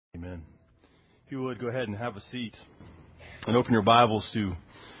If you would, go ahead and have a seat and open your Bibles to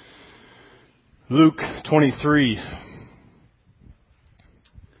Luke 23.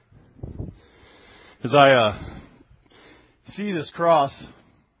 As I see this cross,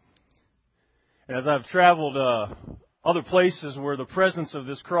 and as I've traveled other places where the presence of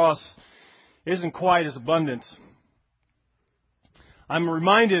this cross isn't quite as abundant, I'm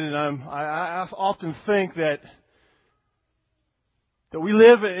reminded, and I often think that we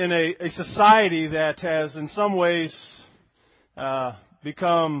live in a society that has in some ways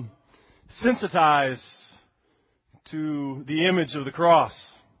become sensitized to the image of the cross.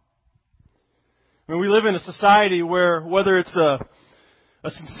 I mean, we live in a society where whether it's a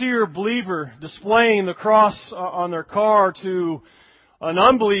sincere believer displaying the cross on their car to an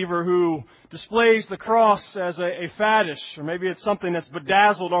unbeliever who displays the cross as a faddish, or maybe it's something that's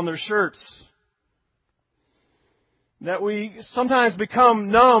bedazzled on their shirts, that we sometimes become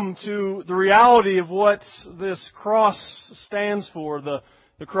numb to the reality of what this cross stands for, the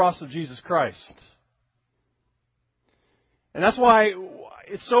cross of Jesus Christ. And that's why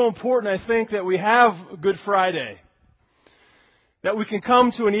it's so important, I think, that we have Good Friday. That we can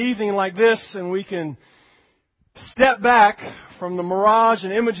come to an evening like this and we can step back from the mirage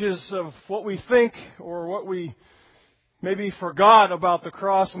and images of what we think or what we maybe forgot about the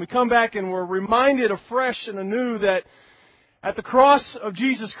cross. And we come back and we're reminded afresh and anew that at the cross of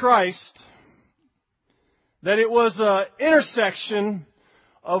Jesus Christ, that it was an intersection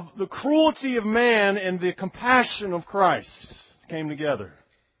of the cruelty of man and the compassion of Christ came together.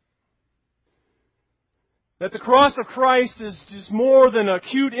 That the cross of Christ is just more than a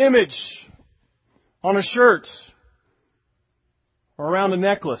cute image on a shirt or around a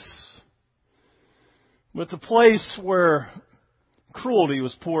necklace. But it's a place where cruelty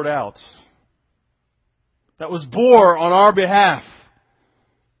was poured out. That was bore on our behalf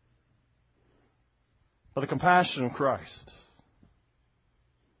by the compassion of Christ.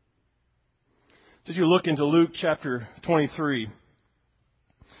 Did you look into Luke chapter 23?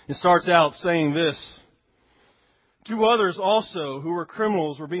 It starts out saying this: 2 others also, who were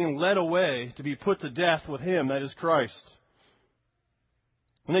criminals, were being led away to be put to death with him, that is Christ.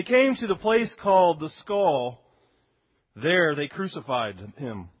 When they came to the place called the Skull, there they crucified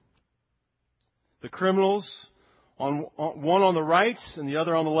him. The criminals, one on the right and the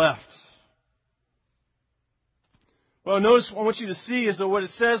other on the left. Well, notice what I want you to see is that what it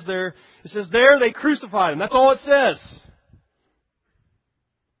says there. It says, there they crucified him. That's all it says.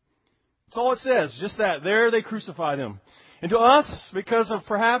 That's all it says. Just that. There they crucified him. And to us, because of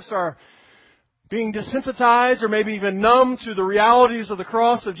perhaps our being desensitized or maybe even numb to the realities of the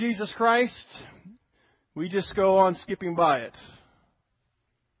cross of Jesus Christ, we just go on skipping by it.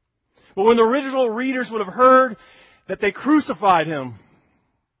 But when the original readers would have heard that they crucified him,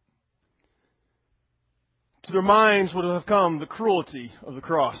 to their minds would have come the cruelty of the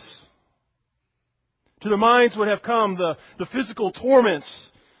cross. To their minds would have come the physical torments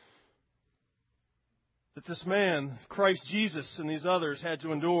that this man, Christ Jesus, and these others had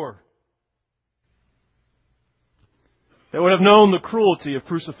to endure. They would have known the cruelty of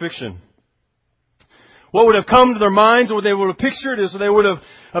crucifixion. What would have come to their minds, and what they would have pictured, is they would have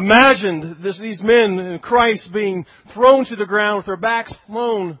imagined these men in Christ being thrown to the ground with their backs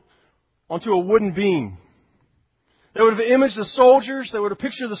flown onto a wooden beam. They would have imaged the soldiers. They would have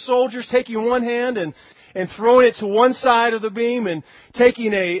pictured the soldiers taking one hand and throwing it to one side of the beam and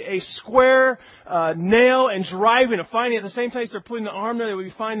taking a square nail and driving it, finding at the same time as they're putting the arm there, they would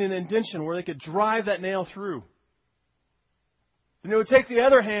be finding an indentation where they could drive that nail through. And they would take the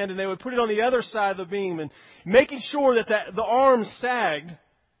other hand and they would put it on the other side of the beam and making sure that the arm sagged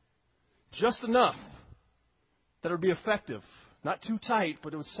just enough that it would be effective. Not too tight,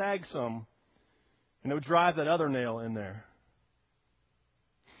 but it would sag some. And they would drive that other nail in there.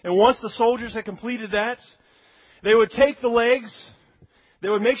 And once the soldiers had completed that, they would take the legs. They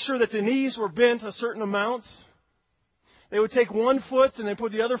would make sure that the knees were bent a certain amount. They would take one foot and they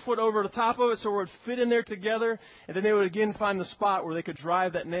put the other foot over the top of it so it would fit in there together. And then they would again find the spot where they could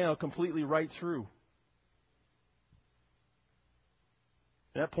drive that nail completely right through.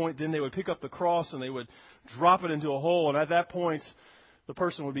 At that point, then they would pick up the cross and they would drop it into a hole. And at that point, the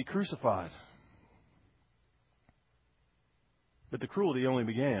person would be crucified. But the cruelty only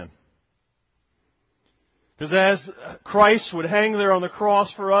began. Because as Christ would hang there on the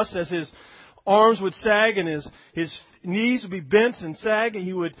cross for us, as His arms would sag and His knees would be bent and sag, and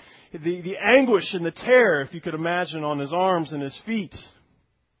He would, the anguish and the terror, if you could imagine, on His arms and His feet,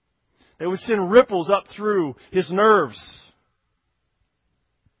 they would send ripples up through His nerves.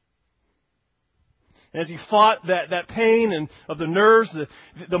 And as he fought that pain and of the nerves,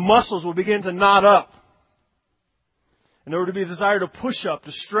 the muscles would begin to knot up. And there would be a desire to push up,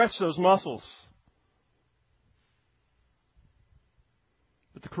 to stretch those muscles.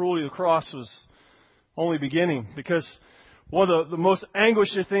 But the cruelty of the cross was only beginning, because one of the most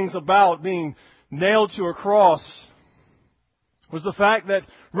anguishing things about being nailed to a cross was the fact that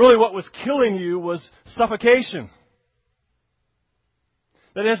really what was killing you was suffocation.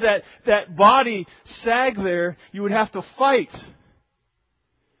 That as that body sagged there, you would have to fight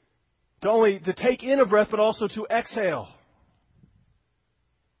to take in a breath, but also to exhale.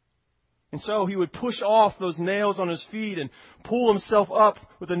 And so he would push off those nails on his feet and pull himself up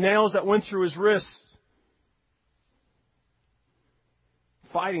with the nails that went through his wrists,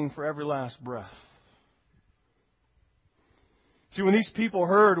 fighting for every last breath. See, when these people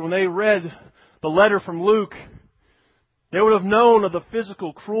when they read the letter from Luke, they would have known of the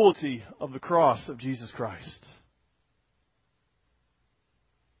physical cruelty of the cross of Jesus Christ.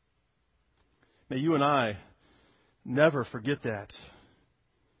 May you and I never forget that.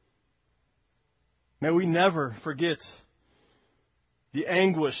 May we never forget the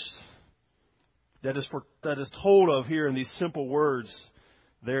anguish that is told of here in these simple words.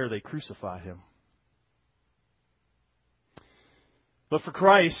 There they crucified him. But for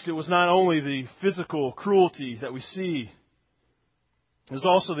Christ, it was not only the physical cruelty that we see. It was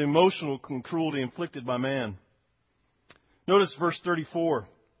also the emotional cruelty inflicted by man. Notice verse 34.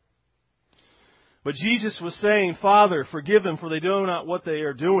 But Jesus was saying, Father, forgive them, for they know not what they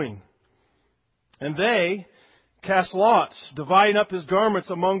are doing. And they cast lots, dividing up his garments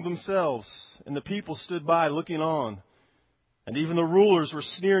among themselves. And the people stood by looking on. And even the rulers were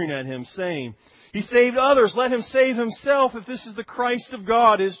sneering at him, saying, He saved others, let him save himself, if this is the Christ of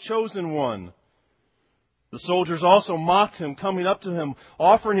God, his chosen one. The soldiers also mocked him, coming up to him,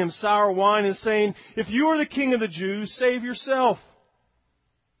 offering him sour wine, and saying, If you are the king of the Jews, save yourself.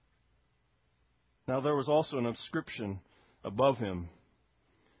 Now there was also an inscription above him,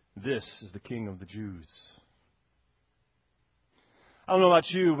 This is the King of the Jews. I don't know about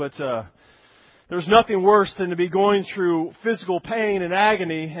you, but there's nothing worse than to be going through physical pain and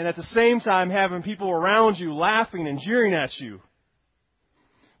agony, and at the same time having people around you laughing and jeering at you.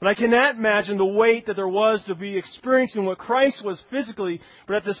 But I cannot imagine the weight that there was to be experiencing what Christ was physically,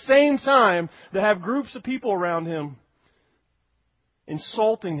 but at the same time to have groups of people around him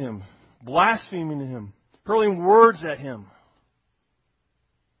insulting him, blaspheming him, hurling words at him.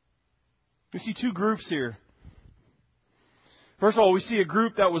 We see two groups here. First of all, we see a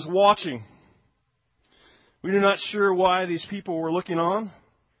group that was watching. We are not sure why these people were looking on.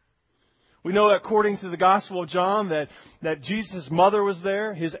 We know that according to the Gospel of John that Jesus' mother was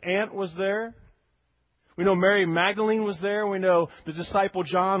there, his aunt was there. We know Mary Magdalene was there. We know the disciple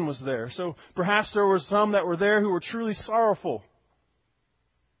John was there. So perhaps there were some that were there who were truly sorrowful.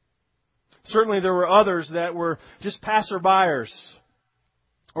 Certainly there were others that were just passerbyers,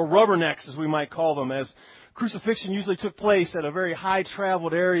 or rubbernecks as we might call them, as crucifixion usually took place at a very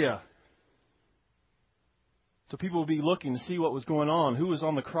high-traveled area. So people would be looking to see what was going on, who was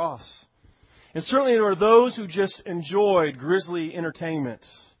on the cross. And certainly there were those who just enjoyed grisly entertainment.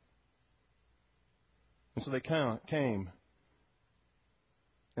 And so they came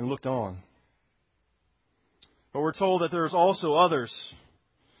and looked on. But we're told that there's also others,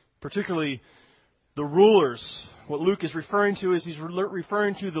 particularly the rulers. What Luke is referring to is he's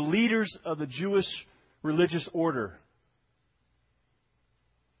referring to the leaders of the Jewish religious order.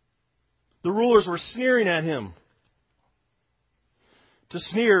 The rulers were sneering at him. To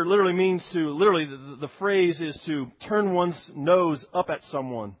sneer literally means the phrase is to turn one's nose up at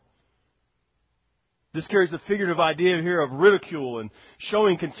someone. This carries the figurative idea here of ridicule and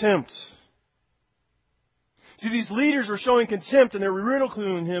showing contempt. See, these leaders were showing contempt and they were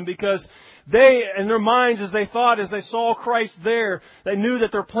ridiculing him because they, in their minds, as they saw Christ there, they knew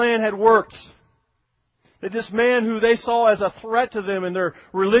that their plan had worked. That this man who they saw as a threat to them in their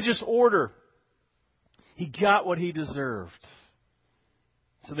religious order, he got what he deserved.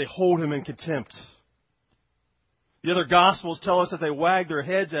 So they hold him in contempt. The other Gospels tell us that they wagged their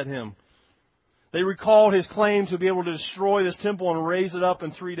heads at him. They recalled his claim to be able to destroy this temple and raise it up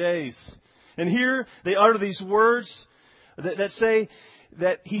in 3 days. And here they utter these words that say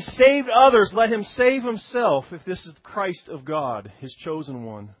that he saved others, let him save himself if this is the Christ of God, his chosen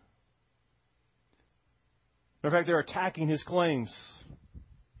one. In fact, they're attacking his claims.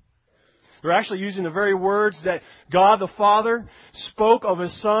 They're actually using the very words that God the Father spoke of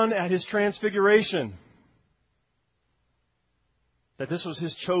His Son at His transfiguration. That this was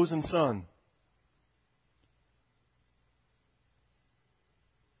His chosen Son.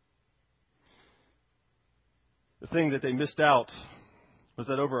 thing that they missed out was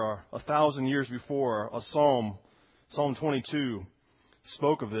that over 1,000 years before, a Psalm 22,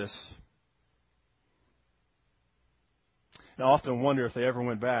 spoke of this. And I often wonder if they ever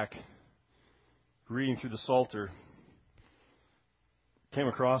went back, reading through the Psalter, came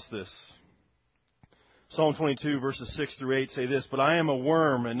across this. Psalm 22, verses 6 through 8 say this, "But I am a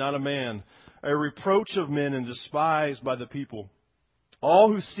worm and not a man, a reproach of men and despised by the people.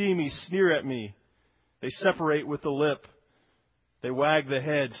 All who see me sneer at me. They separate with the lip. They wag the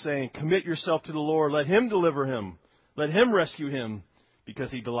head, saying, 'Commit yourself to the Lord. Let Him deliver him. Let Him rescue him,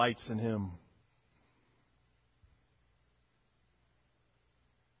 because He delights in him.'"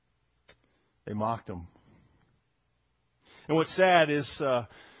 They mocked Him. And what's sad is the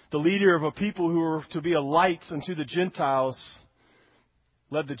leader of a people who were to be a light unto the Gentiles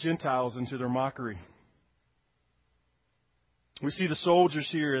led the Gentiles into their mockery. We see the soldiers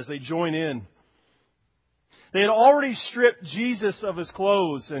here as they join in. They had already stripped Jesus of His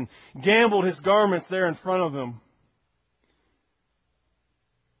clothes and gambled His garments there in front of Him.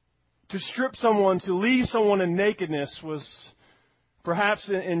 To strip someone, to leave someone in nakedness was, perhaps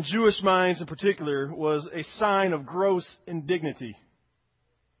in Jewish minds in particular, was a sign of gross indignity.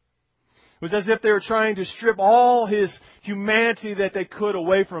 It was as if they were trying to strip all His humanity that they could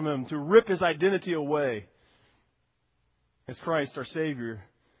away from Him, to rip His identity away. As Christ, our Savior,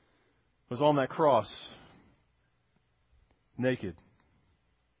 was on that cross, naked.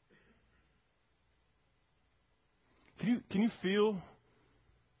 Can you feel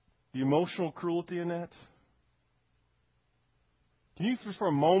the emotional cruelty in that? Can you, just for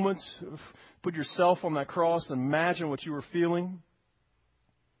a moment, put yourself on that cross and imagine what you were feeling?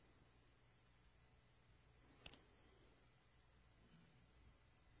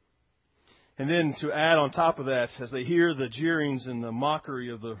 And then to add on top of that, as they hear the jeerings and the mockery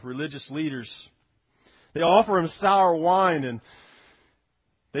of the religious leaders, they offer Him sour wine, and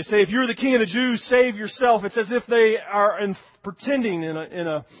they say, "If you're the King of the Jews, save yourself." It's as if they are pretending in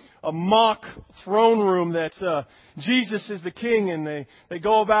a mock throne room that Jesus is the King, and they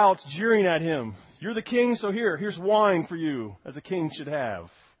go about jeering at Him. "You're the King, so here's wine for you, as a king should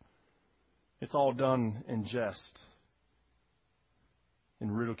have." It's all done in jest,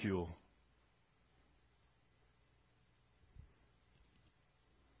 in ridicule.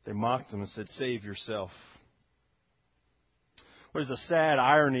 They mocked Him and said, "Save yourself." What is a sad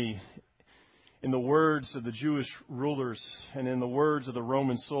irony in the words of the Jewish rulers and in the words of the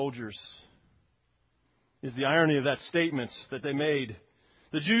Roman soldiers is the irony of that statement that they made.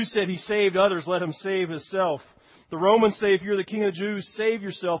 The Jews said, "He saved others, let him save himself." The Romans say, "If you're the King of the Jews, save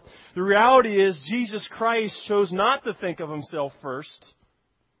yourself." The reality is Jesus Christ chose not to think of Himself first.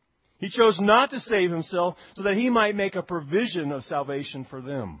 He chose not to save Himself so that He might make a provision of salvation for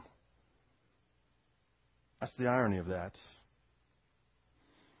them. That's the irony of that.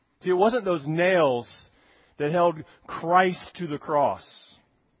 See, it wasn't those nails that held Christ to the cross.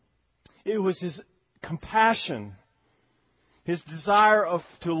 It was His compassion, His desire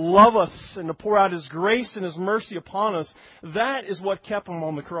to love us and to pour out His grace and His mercy upon us. That is what kept Him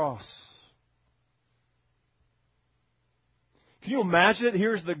on the cross. Can you imagine it?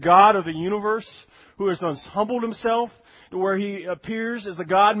 Here's the God of the universe who has humbled Himself to where He appears as the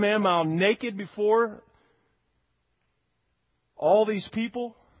God-man, while naked before all these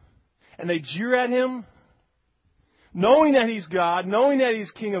people. And they jeer at Him, knowing that He's God, knowing that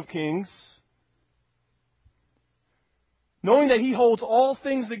He's King of Kings, knowing that He holds all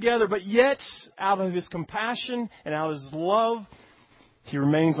things together, but yet, out of His compassion and out of His love, He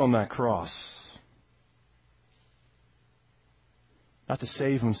remains on that cross. Not to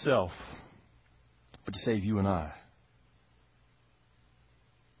save Himself, but to save you and I.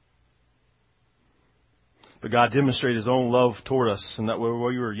 But God demonstrated His own love toward us, and that while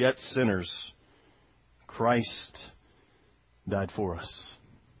we were yet sinners, Christ died for us.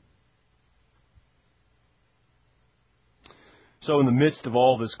 So in the midst of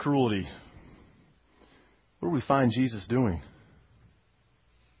all this cruelty, what do we find Jesus doing?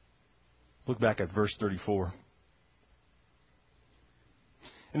 Look back at verse 34.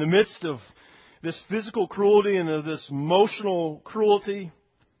 In the midst of this physical cruelty and of this emotional cruelty,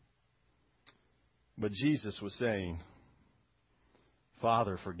 but Jesus was saying,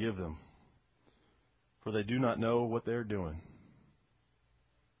 "Father, forgive them, for they do not know what they're doing."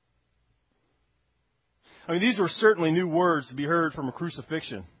 I mean, these were certainly new words to be heard from a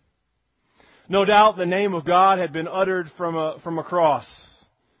crucifixion. No doubt the name of God had been uttered from a cross.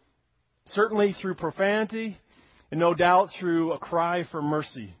 Certainly through profanity, and no doubt through a cry for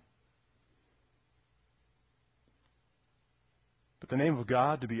mercy. But the name of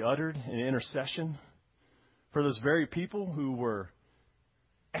God to be uttered in intercession for those very people who were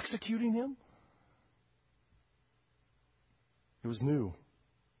executing him? It was new.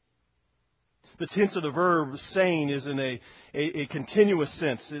 The tense of the verb saying is in a continuous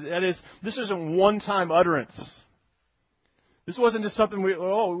sense. That is, this isn't one-time utterance. This wasn't just something we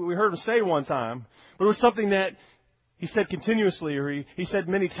heard him say one time, but it was something that he said continuously, or he said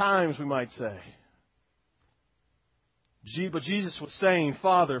many times, we might say. But Jesus was saying,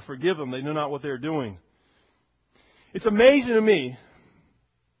 Father, forgive them. They know not what they're doing. It's amazing to me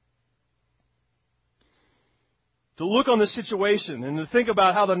to look on this situation and to think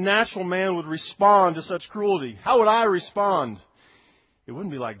about how the natural man would respond to such cruelty. How would I respond? It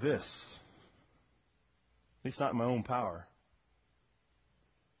wouldn't be like this. At least not in my own power.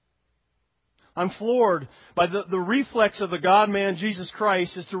 I'm floored by the reflex of the God-man Jesus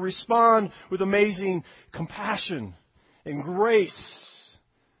Christ is to respond with amazing compassion and grace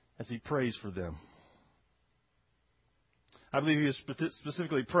as He prays for them. I believe He was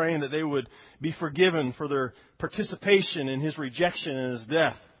specifically praying that they would be forgiven for their participation in His rejection and His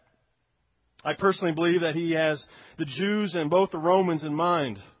death. I personally believe that He has the Jews and both the Romans in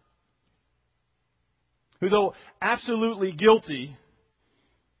mind, who, though absolutely guilty,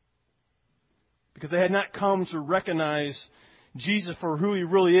 because they had not come to recognize Jesus for who He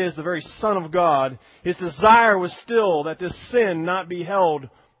really is, the very Son of God, His desire was still that this sin not be held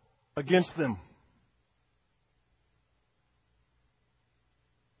against them.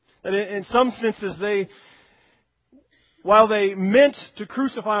 That in some senses, while they meant to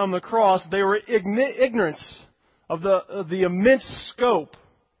crucify on the cross, they were ignorant of the immense scope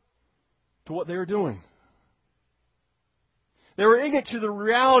to what they were doing. They were ignorant to the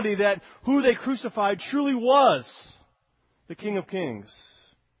reality that who they crucified truly was the King of Kings.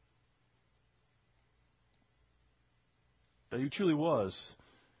 That He truly was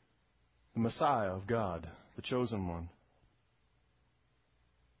the Messiah of God, the chosen one.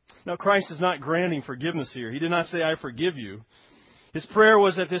 Now, Christ is not granting forgiveness here. He did not say, I forgive you. His prayer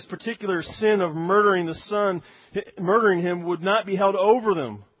was that this particular sin of murdering the Son, murdering Him, would not be held over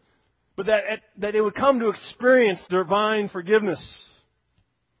them, but that they would come to experience divine forgiveness.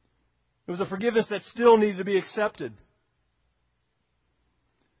 It was a forgiveness that still needed to be accepted.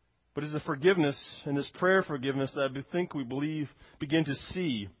 But it's a forgiveness, and this prayer forgiveness, that we begin to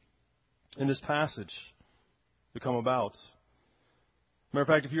see in this passage to come about. Matter of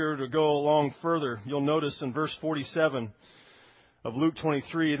fact, if you were to go along further, you'll notice in verse 47 of Luke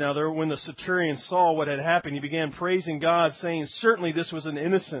 23, when the centurion saw what had happened, he began praising God, saying, certainly this was an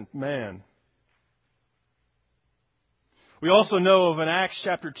innocent man. We also know of in Acts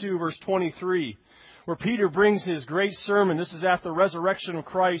chapter 2, verse 23, where Peter brings his great sermon. This is after the resurrection of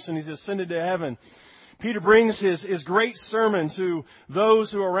Christ, and He's ascended to heaven. Peter brings his great sermon to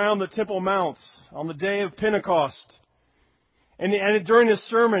those who are around the Temple Mount on the day of Pentecost. And during his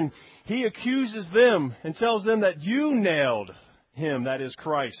sermon, he accuses them and tells them that you nailed Him, that is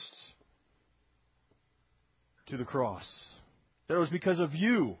Christ, to the cross. That it was because of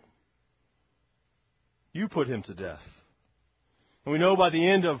you. You put Him to death. And we know by the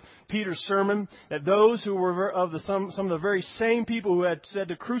end of Peter's sermon that those who were of some of the very same people who had said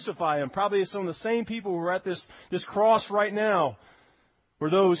to crucify Him, probably some of the same people who were at this cross right now,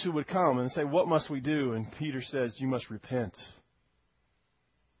 were those who would come and say, what must we do? And Peter says, you must repent.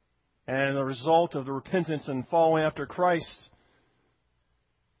 And the result of the repentance and following after Christ,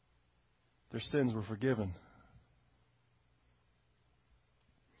 their sins were forgiven.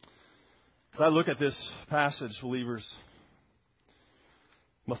 As I look at this passage, believers,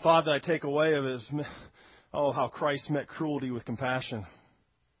 the thought that I take away of it is, how Christ met cruelty with compassion.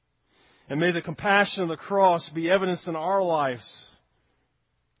 And may the compassion of the cross be evidenced in our lives,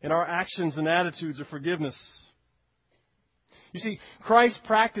 in our actions and attitudes of forgiveness. You see, Christ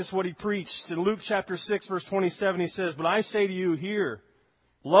practiced what He preached. In Luke chapter 6, verse 27, He says, but I say to you here,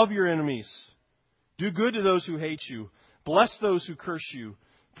 love your enemies. Do good to those who hate you. Bless those who curse you.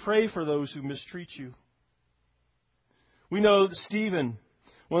 Pray for those who mistreat you. We know that Stephen,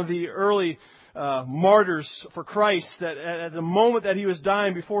 one of the early martyrs for Christ, that at the moment that he was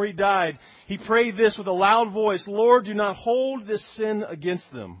dying, before he died, he prayed this with a loud voice, Lord, do not hold this sin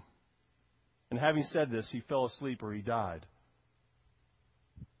against them. And having said this, he fell asleep or he died.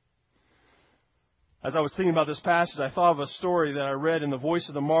 As I was thinking about this passage, I thought of a story that I read in The Voice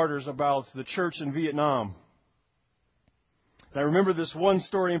of the Martyrs about the church in Vietnam. And I remember this one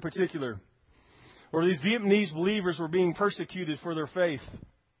story in particular, where these Vietnamese believers were being persecuted for their faith.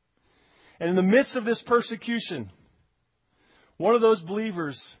 And in the midst of this persecution, one of those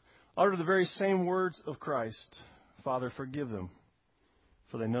believers uttered the very same words of Christ, Father, forgive them,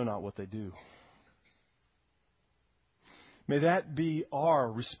 for they know not what they do. May that be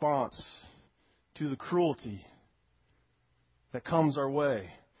our response to the cruelty that comes our way.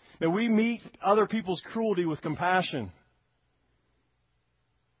 May we meet other people's cruelty with compassion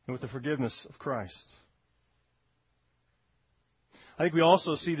and with the forgiveness of Christ. I think we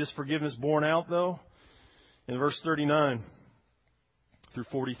also see this forgiveness borne out, though, in verse 39 through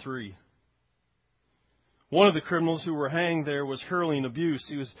 43. One of the criminals who were hanged there was hurling abuse.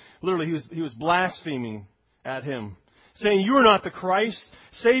 He was blaspheming at him, saying, "You are not the Christ.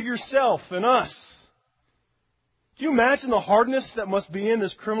 Save yourself and us." Do you imagine the hardness that must be in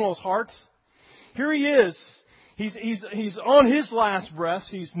this criminal's heart? Here he is. He's on his last breath.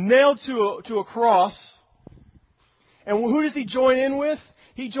 He's nailed to a cross. And who does he join in with?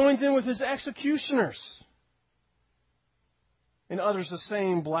 He joins in with his executioners and utters the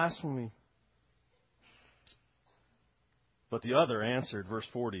same blasphemy. But the other answered, verse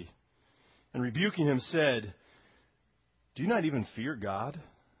 40, and rebuking him said, "Do you not even fear God,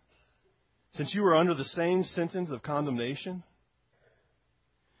 since you are under the same sentence of condemnation?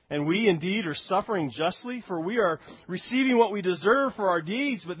 And we indeed are suffering justly, for we are receiving what we deserve for our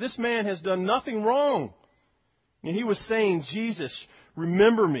deeds, but this man has done nothing wrong." And he was saying, "Jesus,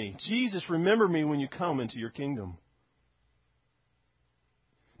 remember me. Jesus, remember me when you come into your kingdom."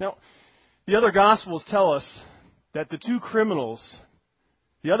 Now, the other Gospels tell us that the two criminals,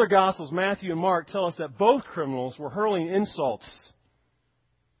 the other Gospels, Matthew and Mark, tell us that both criminals were hurling insults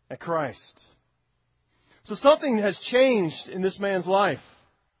at Christ. So something has changed in this man's life.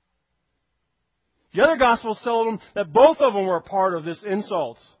 The other Gospels tell them that both of them were a part of this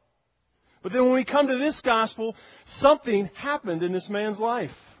insult. But then when we come to this Gospel, something happened in this man's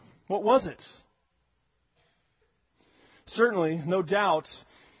life. What was it? Certainly, no doubt,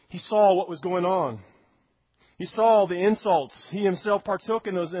 he saw what was going on. He saw the insults. He himself partook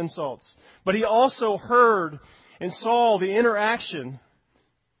in those insults. But he also heard and saw the interaction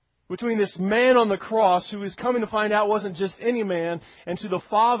between this man on the cross, who is coming to find out wasn't just any man, and to the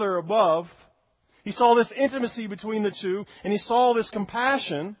Father above. He saw this intimacy between the two, and he saw this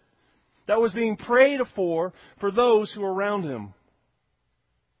compassion that was being prayed for those who were around him.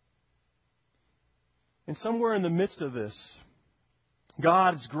 And somewhere in the midst of this,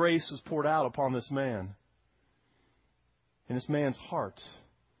 God's grace was poured out upon this man. And this man's heart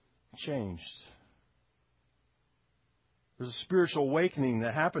changed. There's a spiritual awakening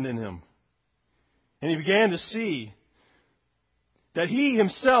that happened in him. And he began to see that he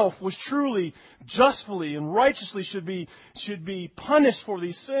himself was truly, justly, and righteously should be punished for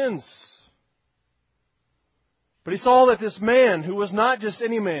these sins. But he saw that this man, who was not just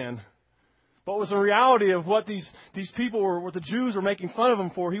any man, but was a reality of what these people were, what the Jews were making fun of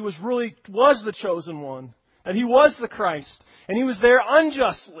him for, he was the chosen one. That he was the Christ. And he was there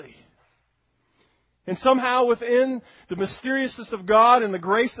unjustly. And somehow within the mysteriousness of God and the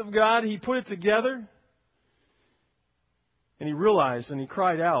grace of God, he put it together. And he realized, and he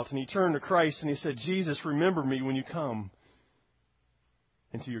cried out, and he turned to Christ, and he said, "Jesus, remember me when you come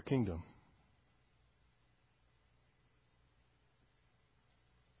into your kingdom."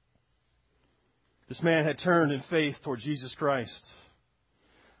 This man had turned in faith toward Jesus Christ.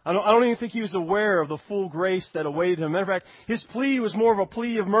 I don't even think he was aware of the full grace that awaited him. Matter of fact, his plea was more of a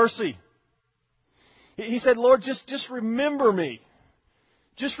plea of mercy. He said, "Lord, just remember me.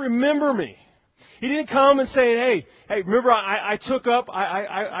 Just remember me." He didn't come and say, hey, remember I took up,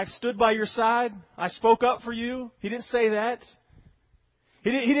 I stood by your side. I spoke up for you. He didn't say that. He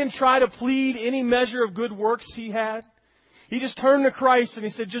didn't try to plead any measure of good works he had. He just turned to Christ and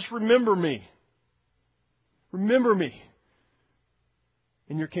he said, "Just remember me. Remember me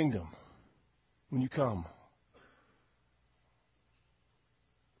in your kingdom when you come."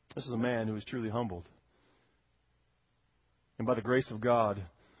 This is a man who was truly humbled. And by the grace of God,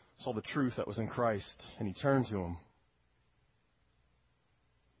 saw the truth that was in Christ, and he turned to him.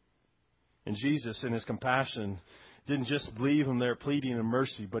 And Jesus, in his compassion, didn't just leave him there pleading in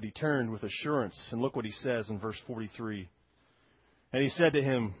mercy, but he turned with assurance. And look what he says in verse 43. And he said to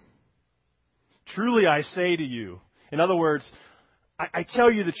him, "Truly I say to you," in other words, I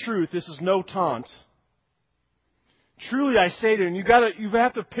tell you the truth, this is no taunt. "Truly I say to you," and you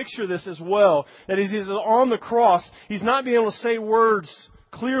have to picture this as well, that as he's on the cross, he's not being able to say words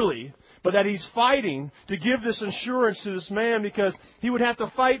clearly, but that he's fighting to give this assurance to this man, because he would have to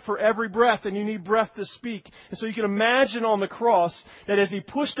fight for every breath, and you need breath to speak. And so you can imagine on the cross that as he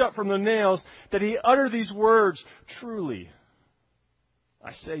pushed up from the nails, that he uttered these words, "Truly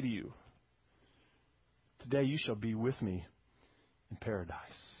I say to you, today you shall be with me in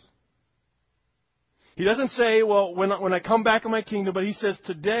paradise." He doesn't say, "Well, when I come back in my kingdom," but he says,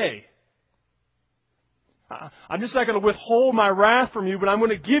 "Today I'm just not going to withhold my wrath from you, but I'm going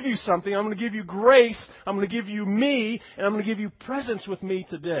to give you something. I'm going to give you grace. I'm going to give you me, and I'm going to give you presence with me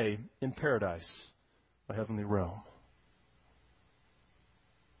today in paradise, my heavenly realm.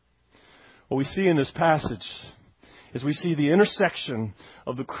 What we see in this passage is we see the intersection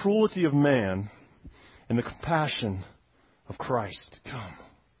of the cruelty of man and the compassion of Christ. Come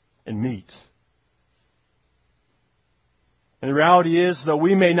and meet. And the reality is, though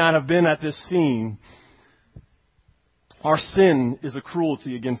we may not have been at this scene, our sin is a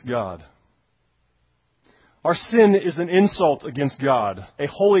cruelty against God. Our sin is an insult against God, a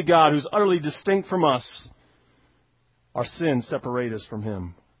holy God who's utterly distinct from us. Our sins separate us from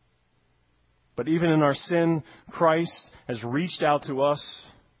Him. But even in our sin, Christ has reached out to us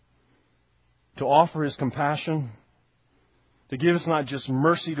to offer His compassion, to give us not just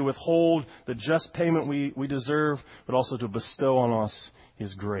mercy to withhold the just payment we deserve, but also to bestow on us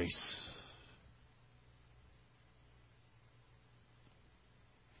His grace.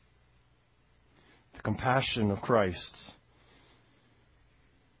 The compassion of Christ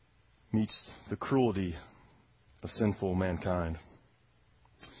meets the cruelty of sinful mankind.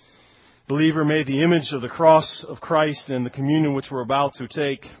 Believer, may the image of the cross of Christ and the communion which we're about to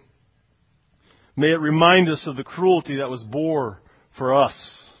take, may it remind us of the cruelty that was bore for us.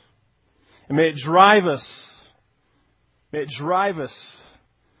 And may it drive us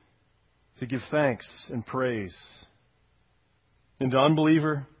to give thanks and praise. And to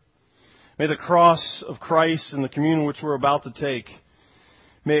unbeliever, may the cross of Christ and the communion which we're about to take,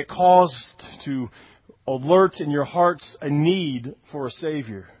 may it cause to alert in your hearts a need for a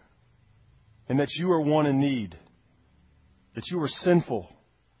Savior. And that you are one in need. That you are sinful.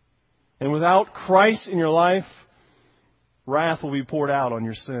 And without Christ in your life, wrath will be poured out on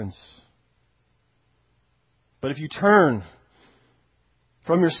your sins. But if you turn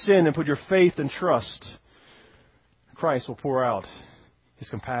from your sin and put your faith and trust, Christ will pour out His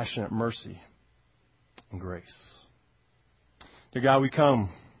compassionate mercy and grace. Dear God, we come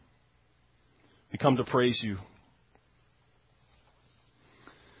to praise You.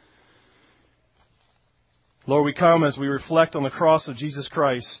 Lord, we come as we reflect on the cross of Jesus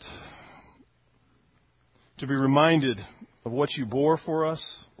Christ to be reminded of what You bore for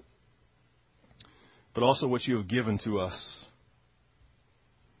us, but also what You have given to us.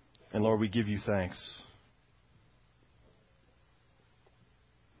 And Lord, we give You thanks.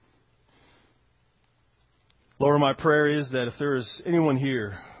 Lord, my prayer is that if there is anyone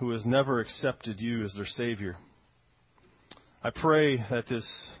here who has never accepted You as their Savior, I pray that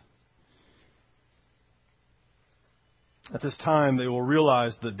at this time they will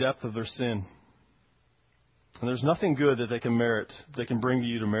realize the depth of their sin. And there's nothing good that they can bring to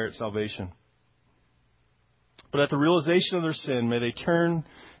You to merit salvation. But at the realization of their sin, may they turn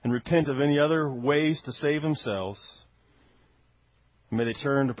and repent of any other ways to save themselves. And may they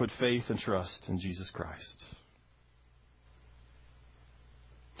turn to put faith and trust in Jesus Christ.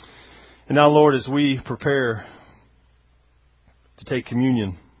 And now, Lord, as we prepare to take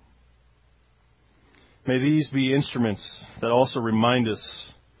communion, may these be instruments that also remind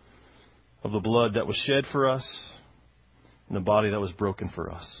us of the blood that was shed for us and the body that was broken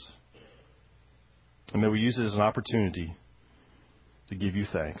for us. And may we use it as an opportunity to give You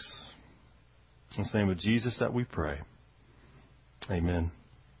thanks. In the name of Jesus that we pray. Amen.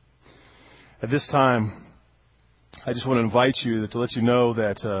 At this time, I just want to invite you to let you know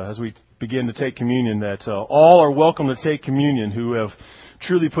that as we begin to take communion, that all are welcome to take communion who have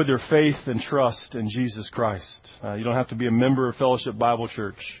truly put their faith and trust in Jesus Christ. You don't have to be a member of Fellowship Bible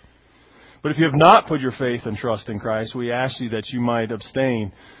Church. But if you have not put your faith and trust in Christ, we ask you that you might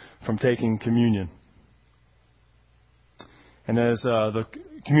abstain from taking communion. And as the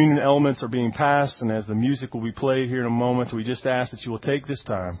communion elements are being passed and as the music will be played here in a moment, we just ask that you will take this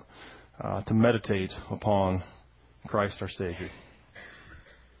time to meditate upon Christ our Savior.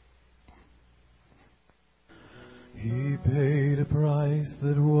 He paid a price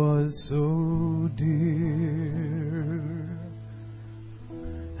that was so dear,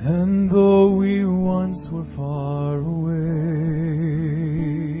 and though we once were far away,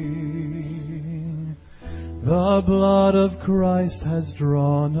 the blood of Christ has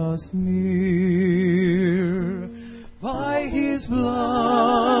drawn us near. By His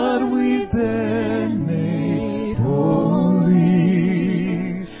blood we've been made holy.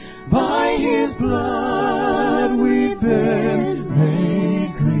 By His blood we've been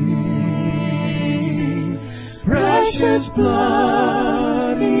made clean. Precious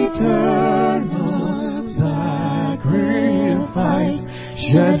blood, eternal sacrifice,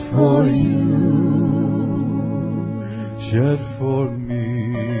 shed for You, shed for me.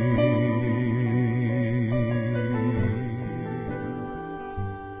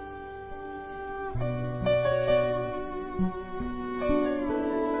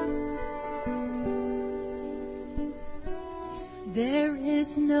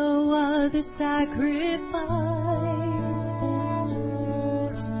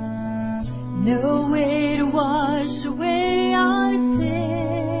 No way to wash away our sin,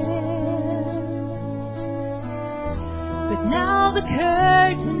 but now the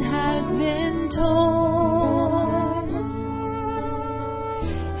curtain has been torn,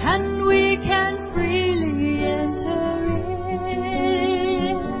 and we can freely enter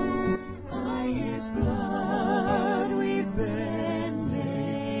in. By His blood we've been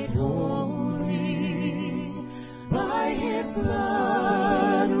made holy. By His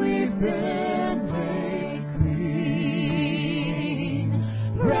blood we've been made clean.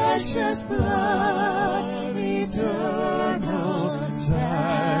 Precious blood, eternal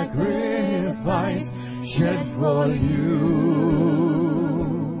sacrifice, shed for you.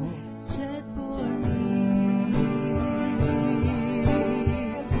 Shed for me.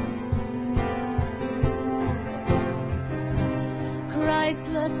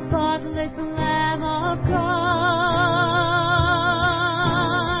 Christless, spotless Lamb of God,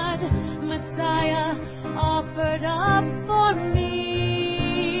 Messiah offered up for me.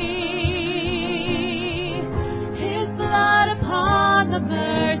 His blood upon the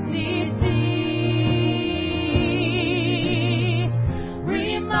mercy seat,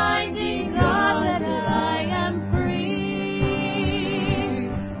 reminding God that I am free.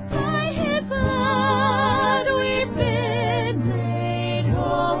 By His blood we've been made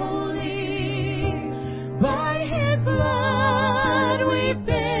holy. By His blood we've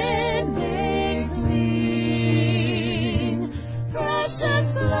been made clean.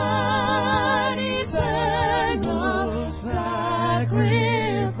 Precious blood, eternal sacrifice,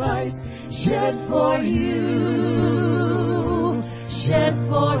 shed for you, shed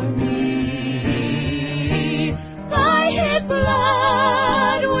for me. By His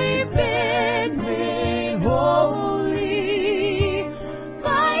blood we've been made holy.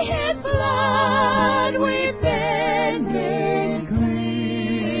 By His blood we've been made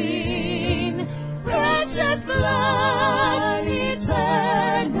clean. Precious blood,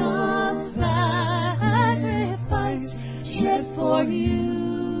 eternal sacrifice, shed for you,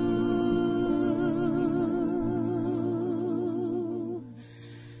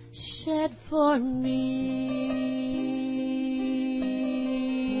 shed for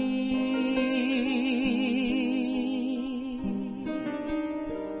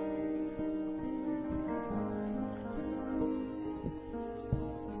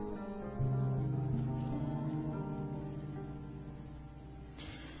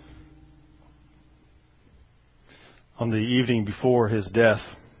On the evening before His death,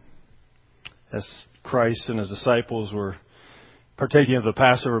 as Christ and His disciples were partaking of the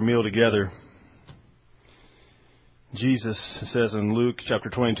Passover meal together, Jesus says in Luke chapter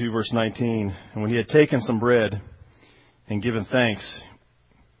 22, verse 19, and when He had taken some bread and given thanks,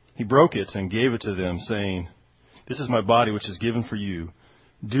 He broke it and gave it to them, saying, "This is my body which is given for you.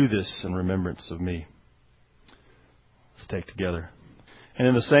 Do this in remembrance of me." Let's take together. And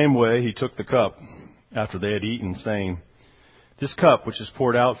in the same way, He took the cup after they had eaten, saying, "This cup which is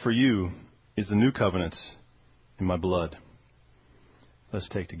poured out for you is the new covenant in my blood." Let's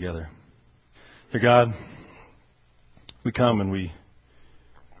take together. Dear God, we come and we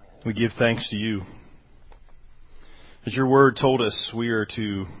give thanks to you. As your word told us, we are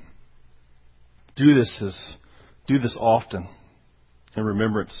to do this often in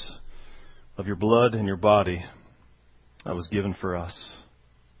remembrance of your blood and your body that was given for us.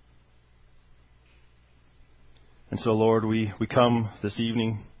 And so, Lord, we come this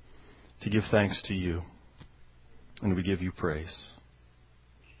evening to give thanks to you, and we give you praise.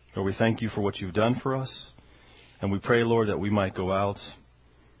 Lord, we thank you for what you've done for us, and we pray, Lord, that we might go out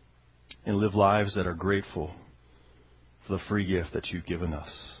and live lives that are grateful for the free gift that you've given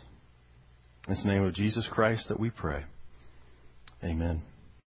us. In the name of Jesus Christ that we pray. Amen.